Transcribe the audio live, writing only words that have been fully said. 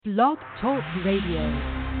Blog Talk Radio.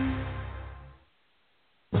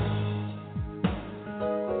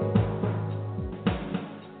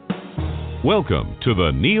 Welcome to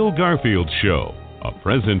the Neil Garfield Show, a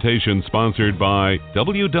presentation sponsored by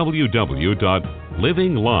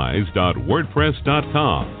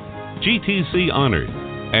www.livinglies.wordpress.com, GTC Honored,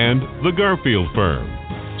 and The Garfield Firm,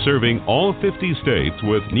 serving all 50 states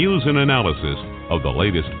with news and analysis of the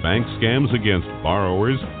latest bank scams against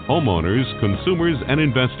borrowers, homeowners, consumers, and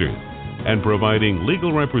investors, and providing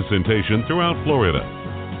legal representation throughout Florida.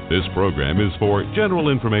 This program is for general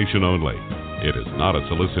information only. It is not a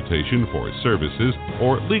solicitation for services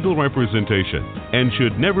or legal representation and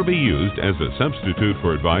should never be used as a substitute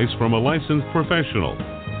for advice from a licensed professional.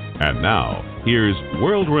 And now, here's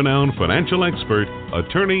world-renowned financial expert,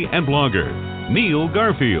 attorney, and blogger, Neil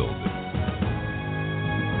Garfield.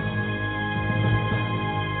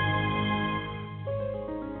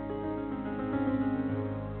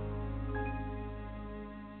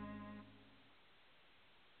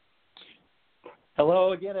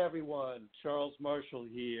 Hello again, everyone. Charles Marshall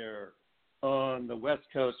here on the West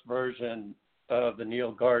Coast version of the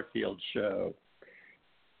Neil Garfield Show.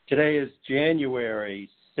 Today is January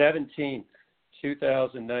 17th,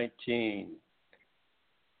 2019.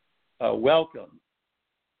 Welcome.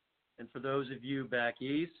 And for those of you back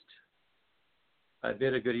east, I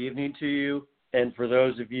bid a good evening to you. And for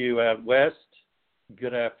those of you out west,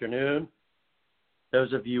 good afternoon.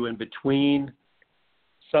 Those of you in between,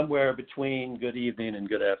 somewhere between good evening and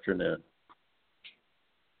good afternoon.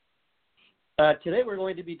 Today we're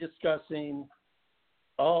going to be discussing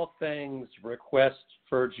all things request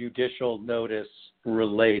for judicial notice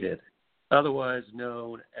related, otherwise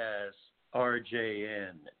known as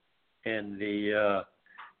RJN in the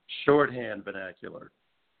shorthand vernacular.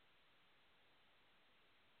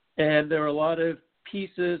 And there are a lot of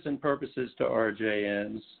pieces and purposes to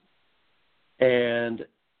RJNs, and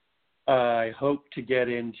I hope to get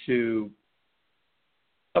into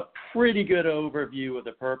a pretty good overview of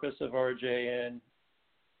the purpose of RJN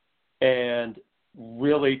and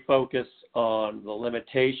really focus on the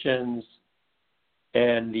limitations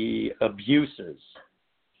and the abuses,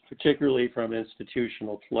 particularly from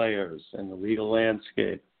institutional players in the legal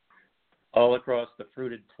landscape all across the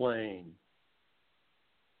fruited plain.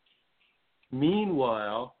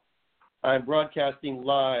 Meanwhile, I'm broadcasting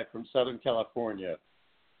live from Southern California.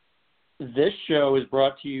 This show is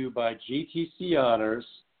brought to you by GTC Honors,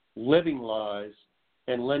 Living Lies,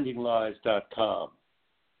 and LendingLies.com.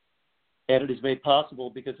 And it is made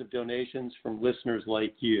possible because of donations from listeners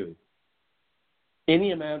like you.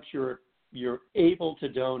 Any amount you're able to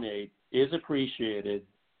donate is appreciated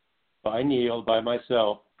by Neil, by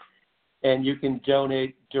myself, and you can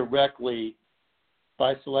donate directly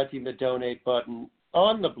by selecting the donate button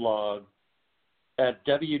on the blog at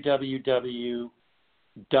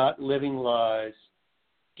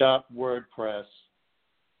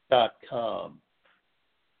www.livinglies.wordpress.com.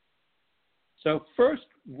 So first,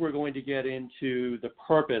 we're going to get into the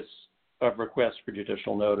purpose of requests for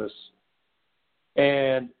judicial notice.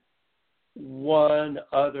 And one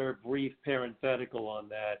other brief parenthetical on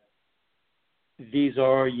that. These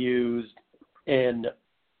are used in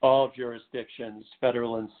all jurisdictions,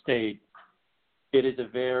 federal and state. It is a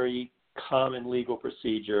very common legal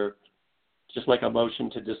procedure, just like a motion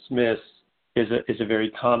to dismiss is a very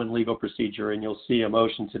common legal procedure, and you'll see a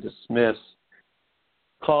motion to dismiss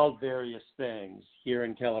called various things. Here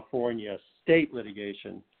in California, state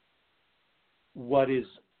litigation, what is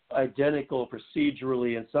identical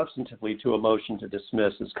procedurally and substantively to a motion to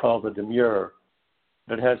dismiss is called a demurrer.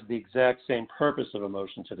 It has the exact same purpose of a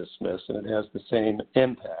motion to dismiss, and it has the same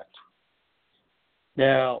impact.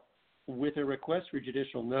 Now, with a request for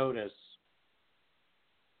judicial notice,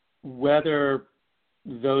 whether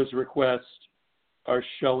those requests are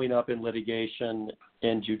showing up in litigation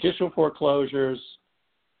in judicial foreclosures,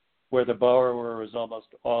 where the borrower is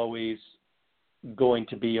almost always going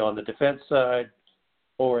to be on the defense side,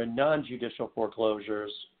 or in non-judicial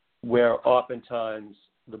foreclosures, where oftentimes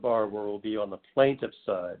the borrower will be on the plaintiff's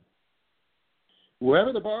side.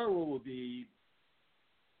 Wherever the borrower will be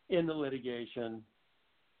in the litigation,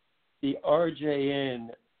 the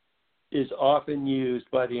RJN is often used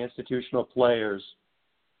by the institutional players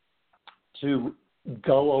to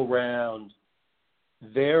go around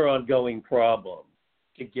their ongoing problem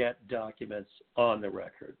to get documents on the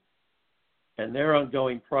record. And their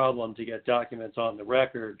ongoing problem to get documents on the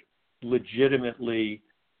record legitimately,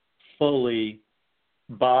 fully,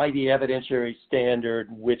 by the evidentiary standard,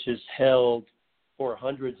 which is held for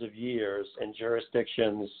hundreds of years in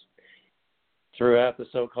jurisdictions throughout the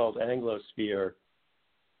so-called Anglosphere,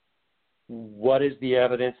 what is the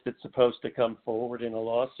evidence that's supposed to come forward in a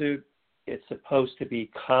lawsuit? It's supposed to be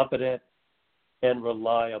competent and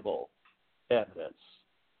reliable evidence.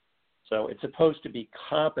 So it's supposed to be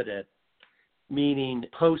competent, meaning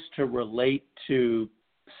supposed to relate to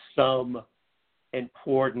some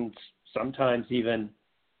important, sometimes even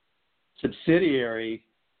subsidiary,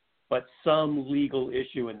 but some legal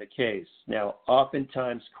issue in the case. Now,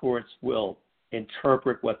 oftentimes courts will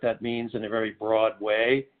interpret what that means in a very broad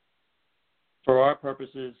way. For our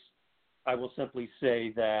purposes, I will simply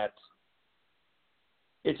say that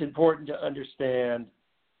it's important to understand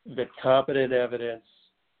that competent evidence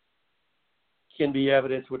can be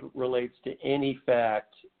evidence which relates to any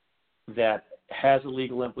fact that has a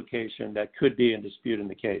legal implication that could be in dispute in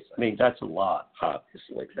the case. I mean, that's a lot,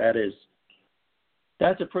 obviously.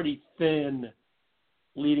 That's a pretty thin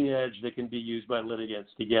leading edge that can be used by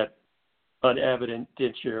litigants to get an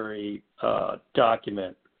evidentiary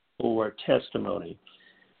document or testimony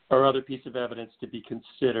or other piece of evidence to be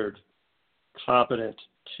considered competent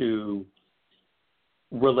to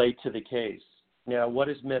relate to the case. Now, what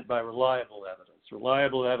is meant by reliable evidence?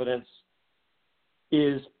 Reliable evidence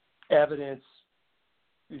is evidence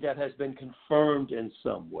that has been confirmed in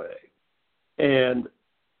some way. And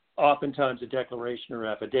oftentimes a declaration or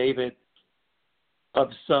affidavit of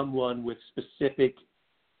someone with specific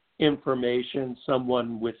information,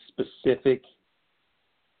 someone with specific,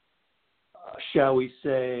 shall we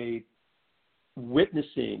say,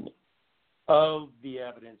 witnessing of the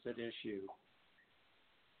evidence at issue.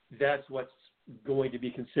 That's what's going to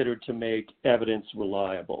be considered to make evidence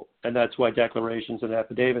reliable. And that's why declarations and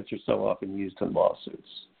affidavits are so often used in lawsuits.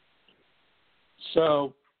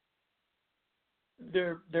 So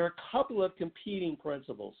there are a couple of competing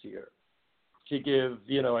principles here to give,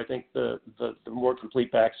 I think the more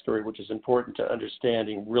complete backstory, which is important to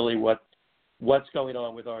understanding really what's going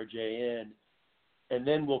on with RJN. And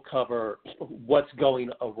then we'll cover what's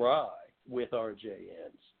going awry with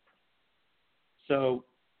RJNs. So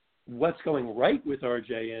what's going right with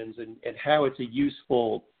RJNs and how it's a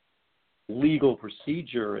useful legal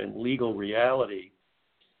procedure and legal reality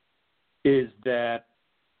is that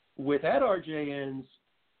without RJNs,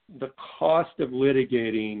 the cost of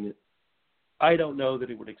litigating, I don't know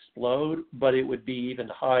that it would explode, but it would be even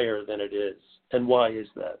higher than it is. And why is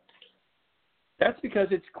that? That's because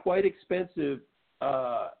it's quite expensive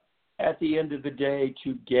at the end of the day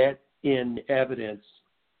to get evidence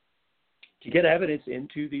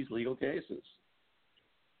into these legal cases.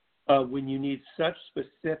 When you need such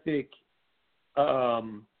specific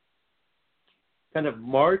kind of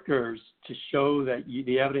markers to show that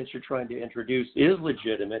the evidence you're trying to introduce is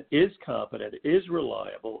legitimate, is competent, is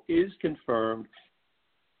reliable, is confirmed,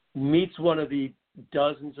 meets one of the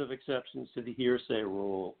dozens of exceptions to the hearsay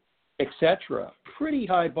rule, etc. Pretty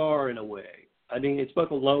high bar in a way. I mean, it's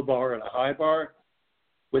both a low bar and a high bar.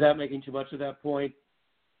 Without making too much of that point,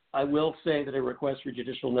 I will say that a request for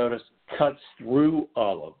judicial notice cuts through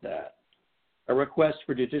all of that. A request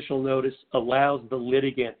for judicial notice allows the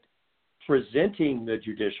litigant presenting the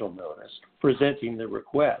judicial notice, presenting the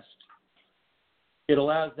request. It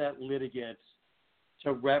allows that litigant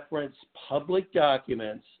to reference public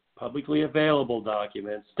documents, publicly available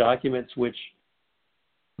documents, documents which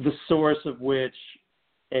the source of which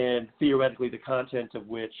and theoretically the content of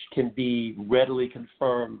which can be readily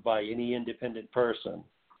confirmed by any independent person.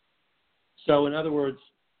 So in other words,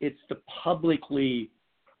 it's the publicly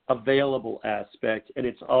available aspect, and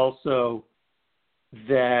it's also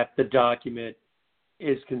that the document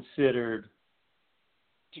is considered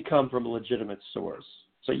to come from a legitimate source.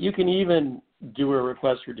 So you can even do a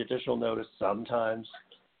request for judicial notice sometimes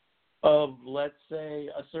of, let's say,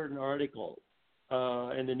 a certain article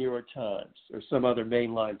in the New York Times or some other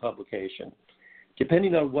mainline publication.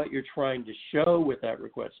 Depending on what you're trying to show with that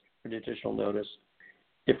request for judicial notice,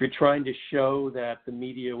 if you're trying to show that the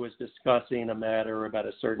media was discussing a matter about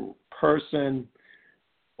a certain person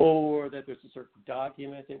or that there's a certain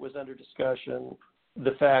document that was under discussion,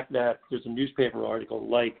 the fact that there's a newspaper article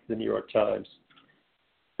like the New York Times,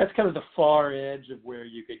 that's kind of the far edge of where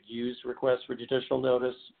you could use requests for judicial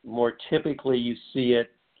notice. More typically, you see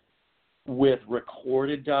it with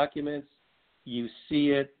recorded documents. You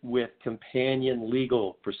see it with companion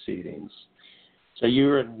legal proceedings. So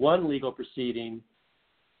you're in one legal proceeding,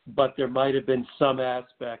 but there might have been some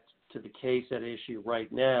aspect to the case at issue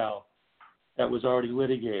right now that was already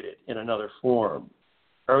litigated in another forum.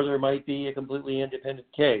 Or there might be a completely independent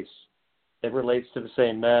case that relates to the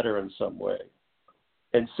same matter in some way.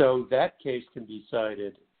 And so that case can be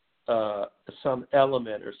cited, some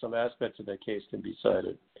element or some aspects of that case can be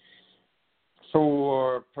cited.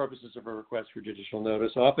 for purposes of a request for judicial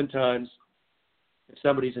notice. Oftentimes, if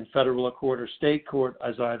somebody's in federal court or state court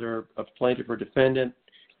as either a plaintiff or defendant,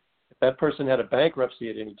 if that person had a bankruptcy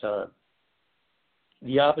at any time,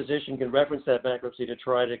 the opposition can reference that bankruptcy to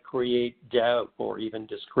try to create doubt or even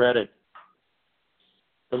discredit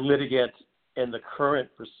the litigant and the current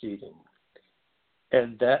proceeding.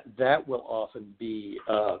 And that will often be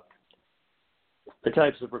the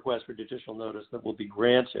types of requests for judicial notice that will be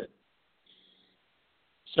granted.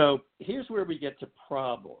 So here's where we get to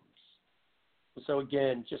problems. So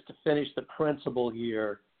again, just to finish the principle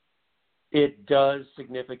here, it does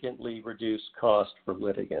significantly reduce cost for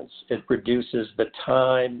litigants. It reduces the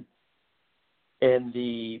time and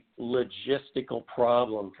the logistical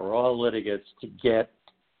problem for all litigants to get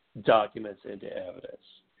documents into evidence.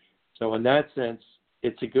 So in that sense,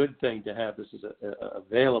 it's a good thing to have this as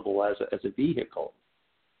available as a vehicle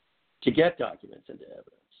to get documents into evidence.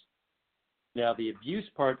 Now, the abuse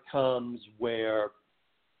part comes where,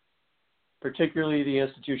 particularly the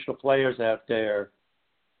institutional players out there,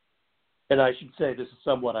 and I should say this is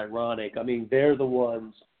somewhat ironic, I mean, they're the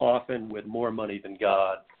ones often with more money than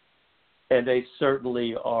God, and they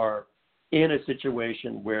certainly are in a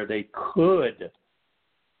situation where they could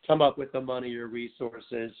come up with the money or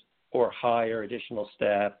resources or hire additional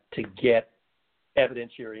staff to get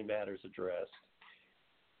evidentiary matters addressed.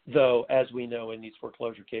 Though, as we know in these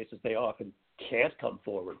foreclosure cases, they often can't come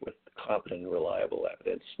forward with competent and reliable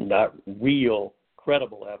evidence, not real,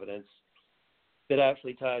 credible evidence that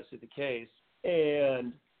actually ties to the case,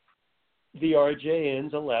 and the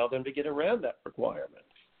RJNs allow them to get around that requirement,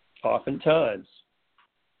 oftentimes.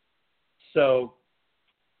 So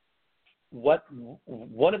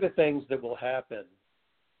one of the things that will happen,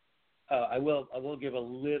 I will give a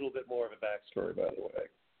little bit more of a backstory, by the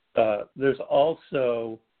way. There's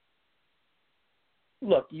also,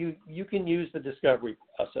 look, you can use the discovery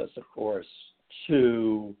process, of course,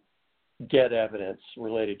 to get evidence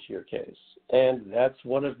related to your case. And that's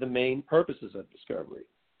one of the main purposes of discovery,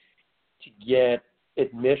 to get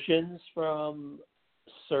admissions from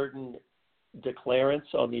certain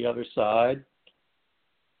declarants on the other side.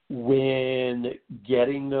 When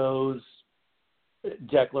getting those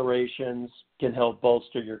declarations can help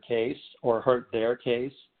bolster your case or hurt their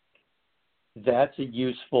case, that's a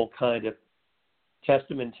useful kind of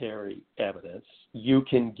testamentary evidence. You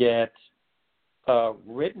can get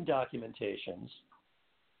written documentations,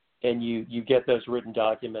 and you get those written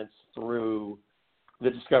documents through the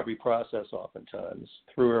discovery process oftentimes,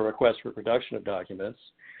 through a request for production of documents,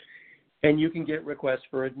 and you can get requests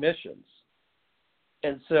for admissions.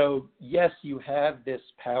 And so, yes, you have this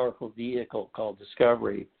powerful vehicle called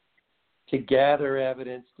discovery to gather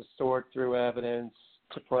evidence, to sort through evidence,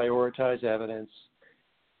 to prioritize evidence.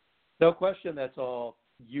 No question that's all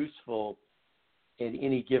useful in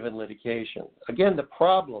any given litigation. Again, the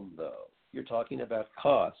problem, though, you're talking about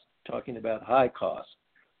cost, talking about high cost.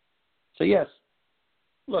 So, yes,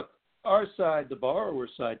 look, our side, the borrower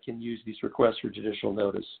side, can use these requests for judicial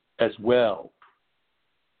notice as well.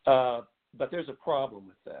 But there's a problem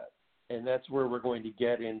with that, and that's where we're going to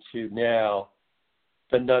get into now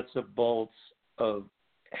the nuts and bolts of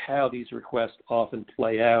how these requests often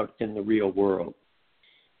play out in the real world.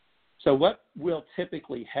 So what will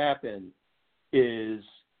typically happen is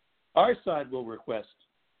our side will request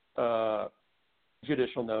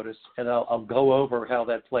judicial notice, and I'll go over how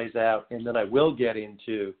that plays out, and then I will get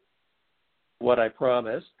into what I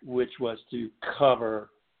promised, which was to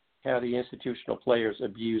cover how the institutional players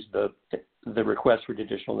abuse the request for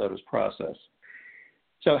judicial notice process.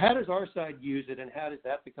 So how does our side use it, and how does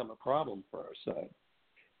that become a problem for our side?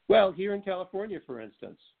 Well, here in California, for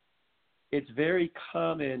instance, it's very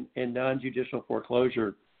common in non-judicial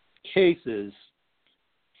foreclosure cases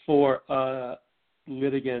for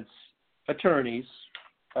litigants, attorneys,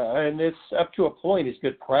 and this up to a point is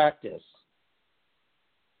good practice.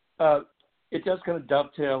 It does kind of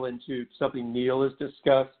dovetail into something Neil has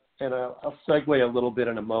discussed, and I'll segue a little bit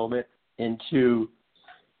in a moment into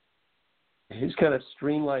his kind of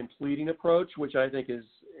streamlined pleading approach, which I think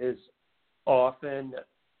is often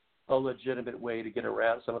a legitimate way to get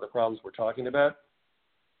around some of the problems we're talking about.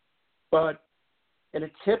 But in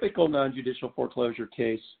a typical non-judicial foreclosure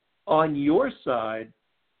case, on your side,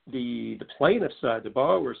 the plaintiff side, the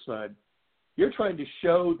borrower side, you're trying to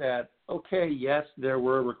show that, okay, yes, there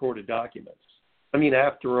were recorded documents. I mean,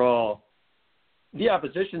 after all, the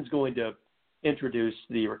opposition's going to introduce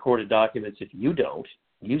the recorded documents if you don't.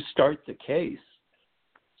 You start the case.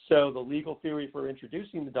 So the legal theory for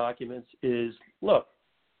introducing the documents is, look,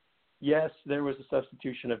 yes, there was a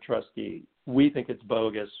substitution of trustee. We think it's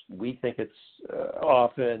bogus. We think it's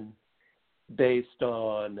often based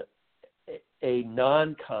on a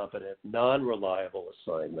non-competent, non-reliable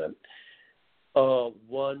assignment,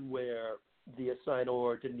 one where the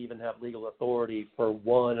assignor didn't even have legal authority for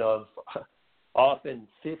one of often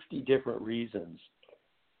 50 different reasons,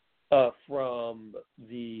 from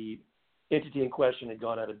the entity in question had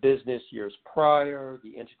gone out of business years prior,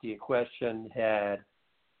 the entity in question had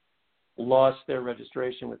lost their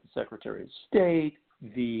registration with the Secretary of State,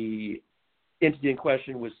 the entity in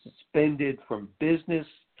question was suspended from business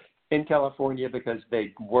in California because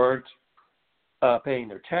they weren't paying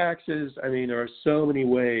their taxes. I mean, there are so many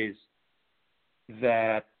ways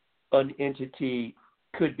that an entity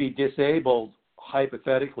could be disabled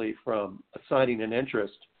hypothetically from assigning an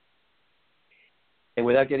interest. And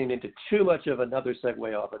without getting into too much of another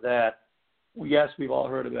segue off of that, yes, we've all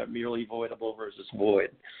heard about merely voidable versus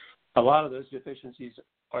void. A lot of those deficiencies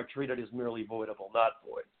are treated as merely voidable, not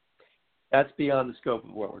void. That's beyond the scope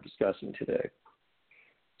of what we're discussing today.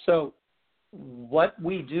 So what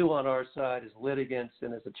we do on our side as litigants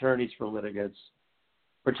and as attorneys for litigants,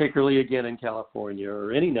 particularly again in California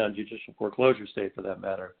or any non-judicial foreclosure state for that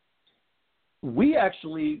matter, we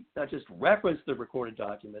actually not just reference the recorded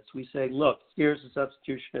documents. We say, look, here's a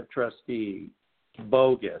substitution of trustee,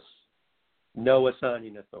 bogus, no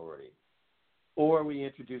assigning authority. Or we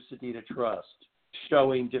introduce a deed of trust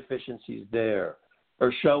showing deficiencies there,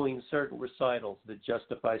 or showing certain recitals that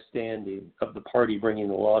justify standing of the party bringing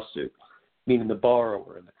the lawsuit, meaning the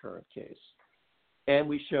borrower in the current case. And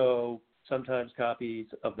we show sometimes copies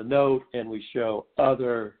of the note, and we show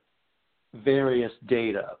other various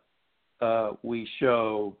data. We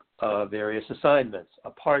show various assignments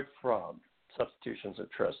apart from substitutions of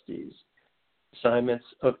trustees, assignments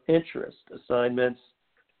of interest, assignments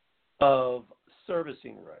of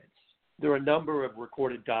servicing rights. There are a number of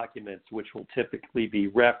recorded documents which will typically be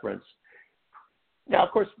referenced. Now,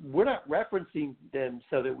 of course, we're not referencing them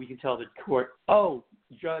so that we can tell the court, oh,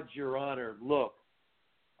 Judge, Your Honor, look,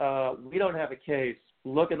 we don't have a case.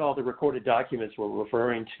 Look at all the recorded documents we're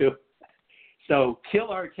referring to. So kill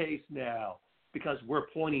our case now because we're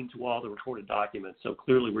pointing to all the recorded documents. So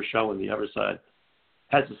clearly we're showing the other side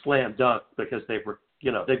has a slam dunk because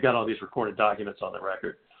they've got all these recorded documents on the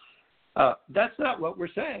record. That's not what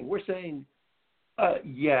we're saying. We're saying,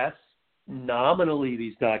 yes, nominally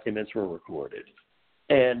these documents were recorded.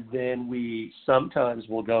 And then we sometimes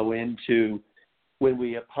will go into, when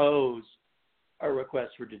we oppose a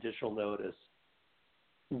request for judicial notice,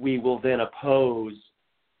 we will then oppose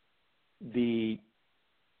the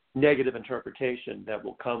negative interpretation that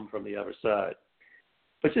will come from the other side.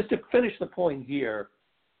 But just to finish the point here,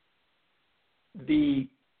 the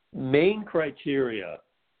main criteria,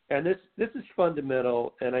 and this is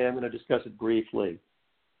fundamental, and I am going to discuss it briefly.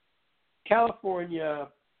 California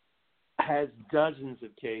has dozens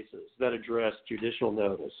of cases that address judicial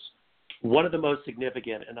notice. One of the most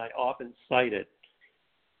significant, and I often cite it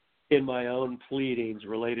in my own pleadings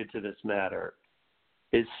related to this matter,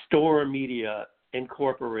 is Store Media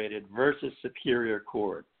Incorporated versus Superior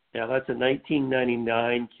Court. Now, that's a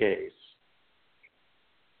 1999 case,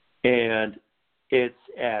 and it's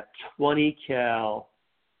at 20 Cal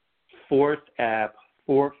 4th App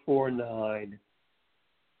 449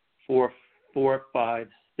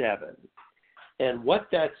 4457. And what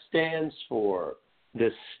that stands for, the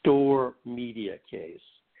Store Media case,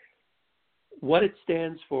 what it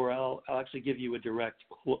stands for, I'll actually give you a direct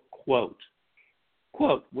quote.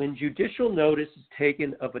 Quote, when judicial notice is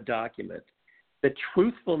taken of a document, the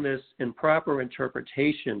truthfulness and proper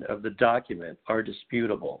interpretation of the document are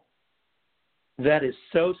disputable. That is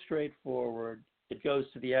so straightforward. It goes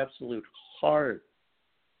to the absolute heart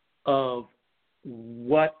of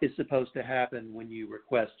what is supposed to happen when you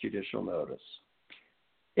request judicial notice.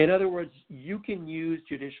 In other words, you can use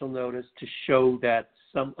judicial notice to show that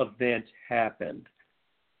some event happened,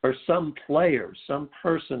 or some player, some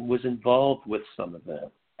person was involved with some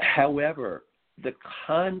event. However, the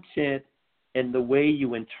content and the way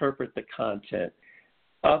you interpret the content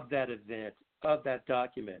of that event, of that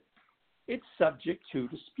document, it's subject to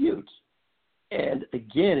dispute. And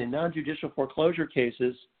again, in non-judicial foreclosure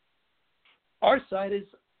cases, our side is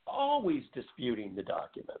always disputing the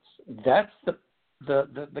documents. That's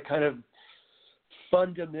the kind of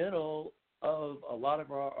fundamental of a lot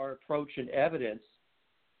of our approach and evidence.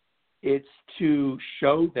 It's to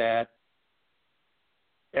show that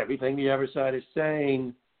everything the other side is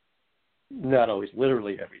saying, not always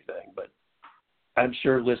literally everything, but I'm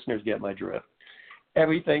sure listeners get my drift.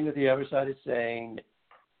 Everything that the other side is saying,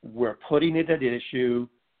 we're putting it at issue.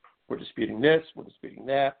 We're disputing this, we're disputing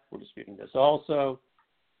that, we're disputing this also.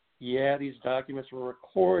 Yeah, these documents were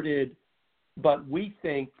recorded, but we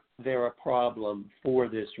think they're a problem for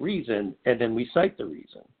this reason, and then we cite the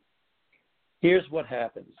reason. Here's what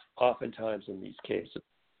happens oftentimes in these cases.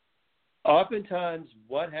 Oftentimes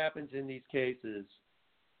what happens in these cases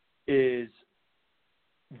is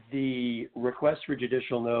the request for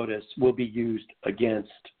judicial notice will be used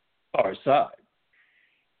against our side.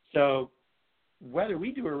 So whether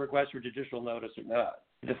we do a request for judicial notice or not,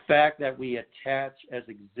 the fact that we attach as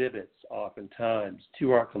exhibits oftentimes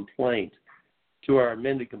to our complaint, to our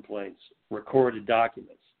amended complaints, recorded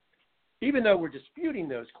documents, even though we're disputing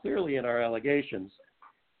those clearly in our allegations,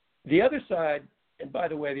 the other side, and by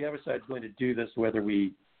the way, the other side is going to do this whether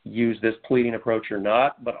we use this pleading approach or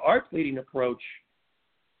not, but our pleading approach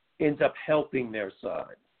ends up helping their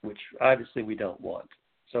side, which obviously we don't want.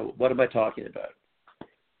 So what am I talking about?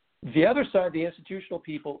 The other side, the institutional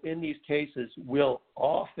people in these cases will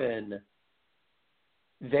often,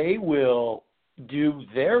 they will do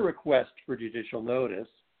their request for judicial notice,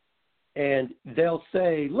 and they'll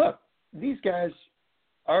say, look, these guys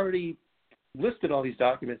already listed all these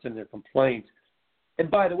documents in their complaint.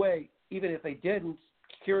 And by the way, even if they didn't,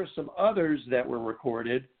 here are some others that were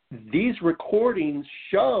recorded. These recordings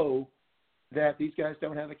show that these guys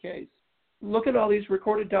don't have a case. Look at all these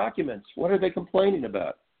recorded documents. What are they complaining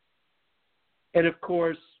about? And of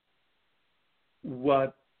course,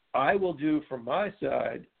 what I will do from my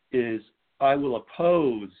side is I will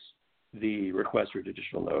oppose the request for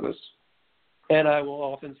judicial notice, and I will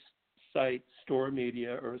often cite Store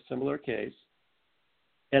Media or a similar case,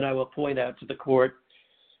 and I will point out to the court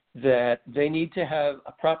that they need to have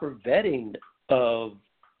a proper vetting of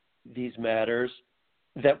these matters,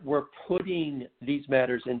 that we're putting these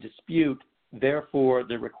matters in dispute. Therefore,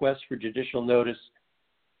 the request for judicial notice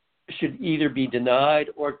should either be denied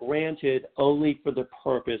or granted only for the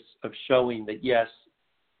purpose of showing that, yes,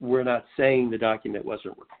 we're not saying the document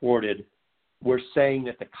wasn't recorded. We're saying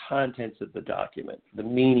that the contents of the document, the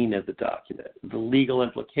meaning of the document, the legal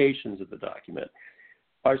implications of the document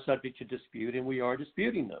are subject to dispute, and we are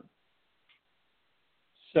disputing them.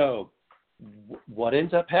 So what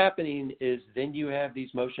ends up happening is then you have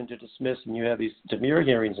these motion to dismiss and you have these demurrer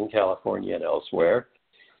hearings in California and elsewhere,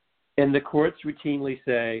 and the courts routinely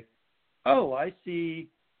say, oh, I see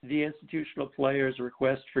the institutional player's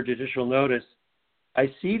request for judicial notice.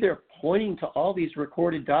 I see they're pointing to all these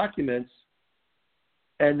recorded documents,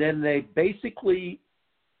 and then they basically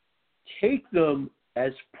take them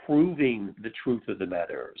as proving the truth of the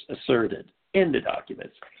matters asserted in the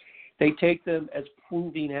documents. They take them as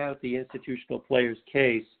proving out the institutional player's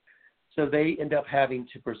case, so they end up having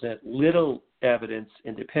to present little evidence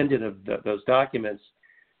independent of those documents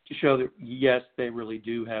to show that, yes, they really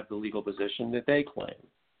do have the legal position that they claim.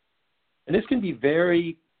 And this can be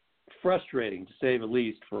very frustrating, to say the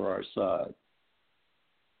least, for our side.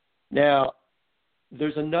 Now,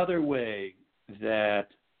 there's another way that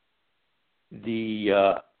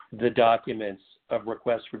the documents of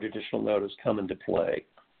requests for judicial notice come into play.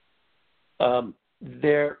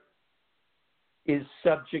 There is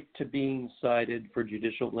subject to being cited for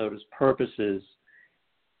judicial notice purposes,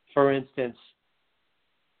 for instance,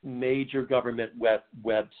 major government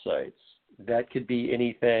websites. That could be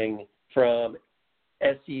anything from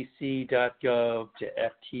SEC.gov to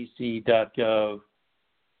FTC.gov,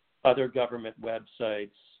 other government websites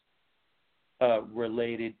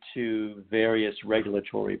related to various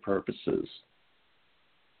regulatory purposes.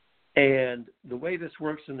 And the way this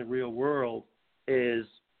works in the real world is,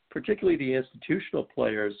 particularly the institutional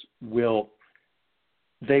players will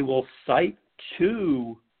cite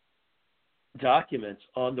two documents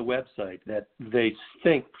on the website that they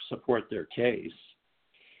think support their case.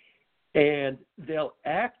 And they'll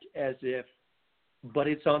act as if, but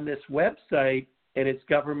it's on this website and it's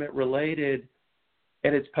government related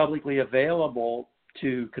and it's publicly available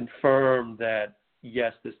to confirm that,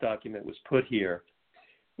 yes, this document was put here.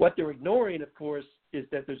 What they're ignoring, of course, is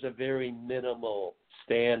that there's a very minimal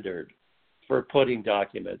standard for putting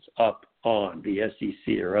documents up on the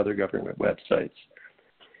SEC or other government websites.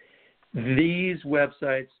 These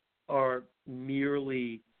websites are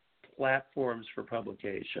merely platforms for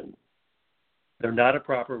publication. They're not a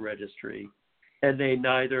proper registry, and they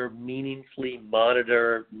neither meaningfully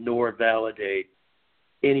monitor nor validate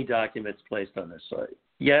any documents placed on their site.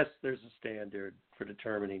 Yes, there's a standard for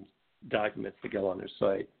determining documents that go on their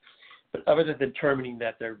site, but other than determining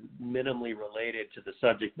that they're minimally related to the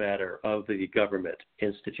subject matter of the government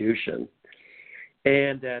institution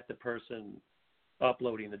and that the person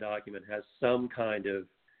uploading the document has some kind of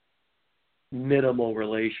minimal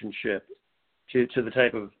relationship to the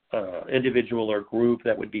type of individual or group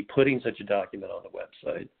that would be putting such a document on the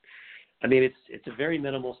website. I mean, it's a very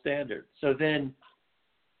minimal standard. So then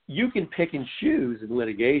you can pick and choose in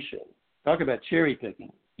litigation. Talk about cherry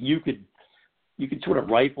picking. You could sort of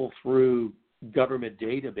rifle through government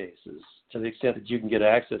databases to the extent that you can get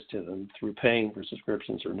access to them through paying for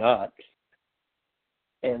subscriptions or not.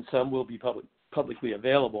 And some will be publicly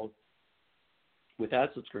available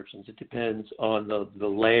without subscriptions. It depends on the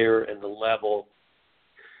layer and the level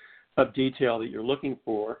of detail that you're looking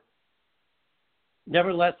for.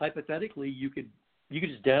 Nevertheless, hypothetically, you could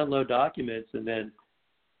just download documents and then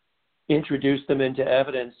introduce them into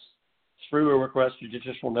evidence through a request for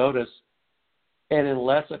judicial notice. And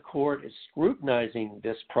unless a court is scrutinizing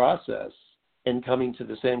this process and coming to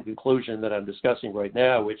the same conclusion that I'm discussing right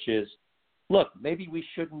now, which is, look, maybe we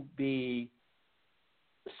shouldn't be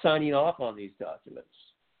signing off on these documents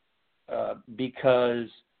because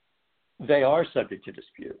they are subject to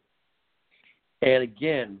dispute. And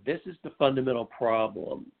again, this is the fundamental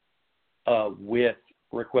problem with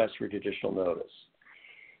requests for judicial notice,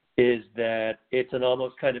 is that it's an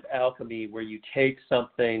almost kind of alchemy where you take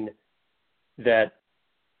something that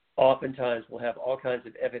oftentimes will have all kinds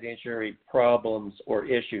of evidentiary problems or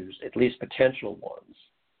issues, at least potential ones,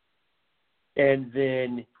 and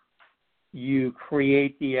then you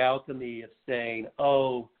create the alchemy of saying,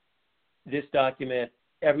 oh, this document,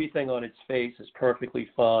 everything on its face is perfectly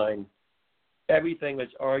fine. Everything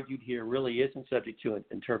that's argued here really isn't subject to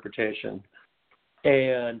interpretation.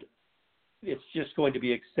 And it's just going to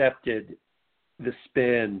be accepted, the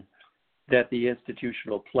spin that the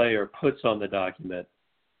institutional player puts on the document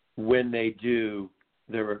when they do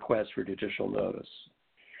the request for judicial notice.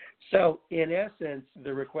 So in essence,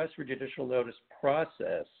 the request for judicial notice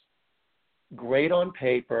process, great on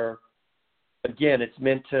paper, again, it's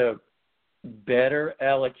meant to better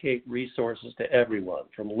allocate resources to everyone,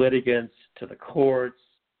 from litigants to the courts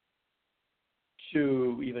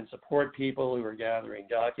to even support people who are gathering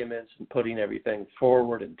documents and putting everything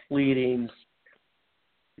forward in pleadings.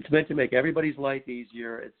 It's meant to make everybody's life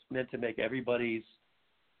easier. It's meant to make everybody's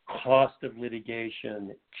cost of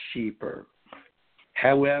litigation cheaper.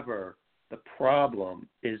 However, the problem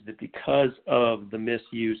is that because of the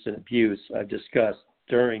misuse and abuse I've discussed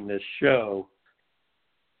during this show,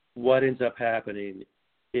 what ends up happening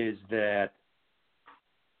is that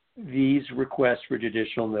these requests for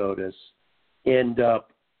judicial notice end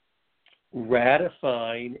up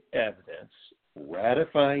ratifying evidence,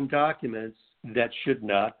 ratifying documents that should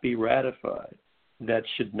not be ratified, that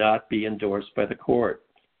should not be endorsed by the court.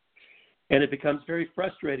 And it becomes very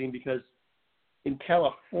frustrating because in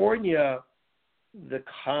California, the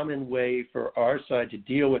common way for our side to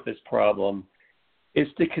deal with this problem is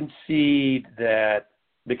to concede that,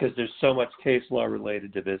 because there's so much case law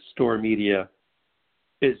related to this, store media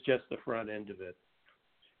is just the front end of it.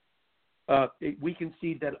 We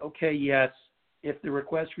concede that, okay, yes, if the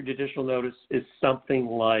request for judicial notice is something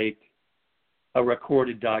like a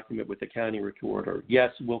recorded document with the county recorder,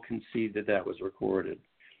 yes, we'll concede that that was recorded.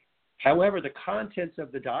 However, the contents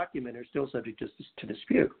of the document are still subject to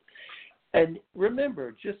dispute. And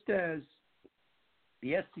remember, just as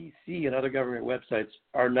the SEC and other government websites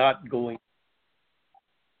are not going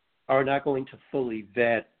to fully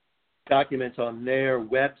vet documents on their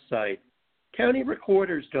website, county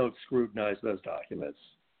recorders don't scrutinize those documents.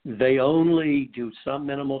 They only do some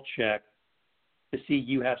minimal check to see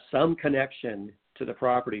you have some connection to the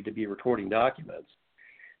property to be recording documents.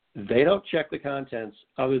 They don't check the contents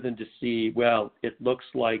other than to see, well, it looks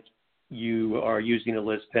like you are using a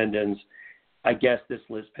lis pendens. I guess this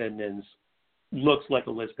lis pendens looks like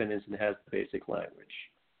a lis pendens and has the basic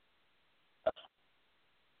language.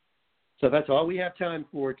 So that's all we have time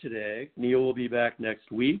for today. Neil will be back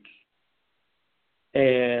next week.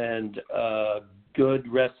 And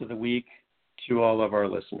good rest of the week to all of our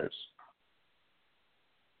listeners.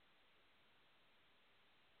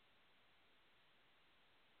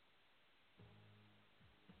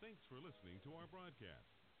 Thanks for listening to our broadcast.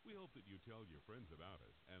 We hope that you tell your friends about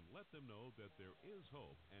us and let them know that there is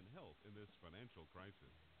hope and help in this financial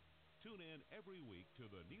crisis. Tune in every week to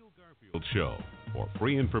The Neil Garfield Show for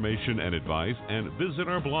free information and advice, and visit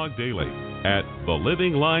our blog daily at The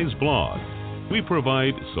Living Lies blog. We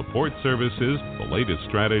provide support services, the latest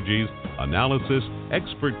strategies, analysis,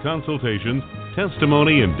 expert consultations,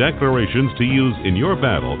 testimony, and declarations to use in your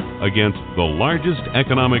battle against the largest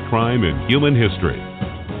economic crime in human history.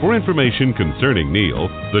 For information concerning Neil,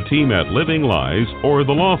 the team at Living Lies, or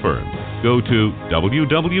the law firm, go to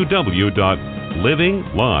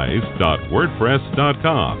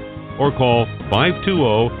www.livinglies.wordpress.com or call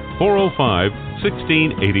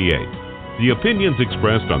 520-405-1688. The opinions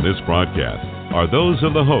expressed on this broadcast are those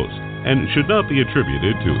of the host and should not be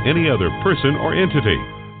attributed to any other person or entity.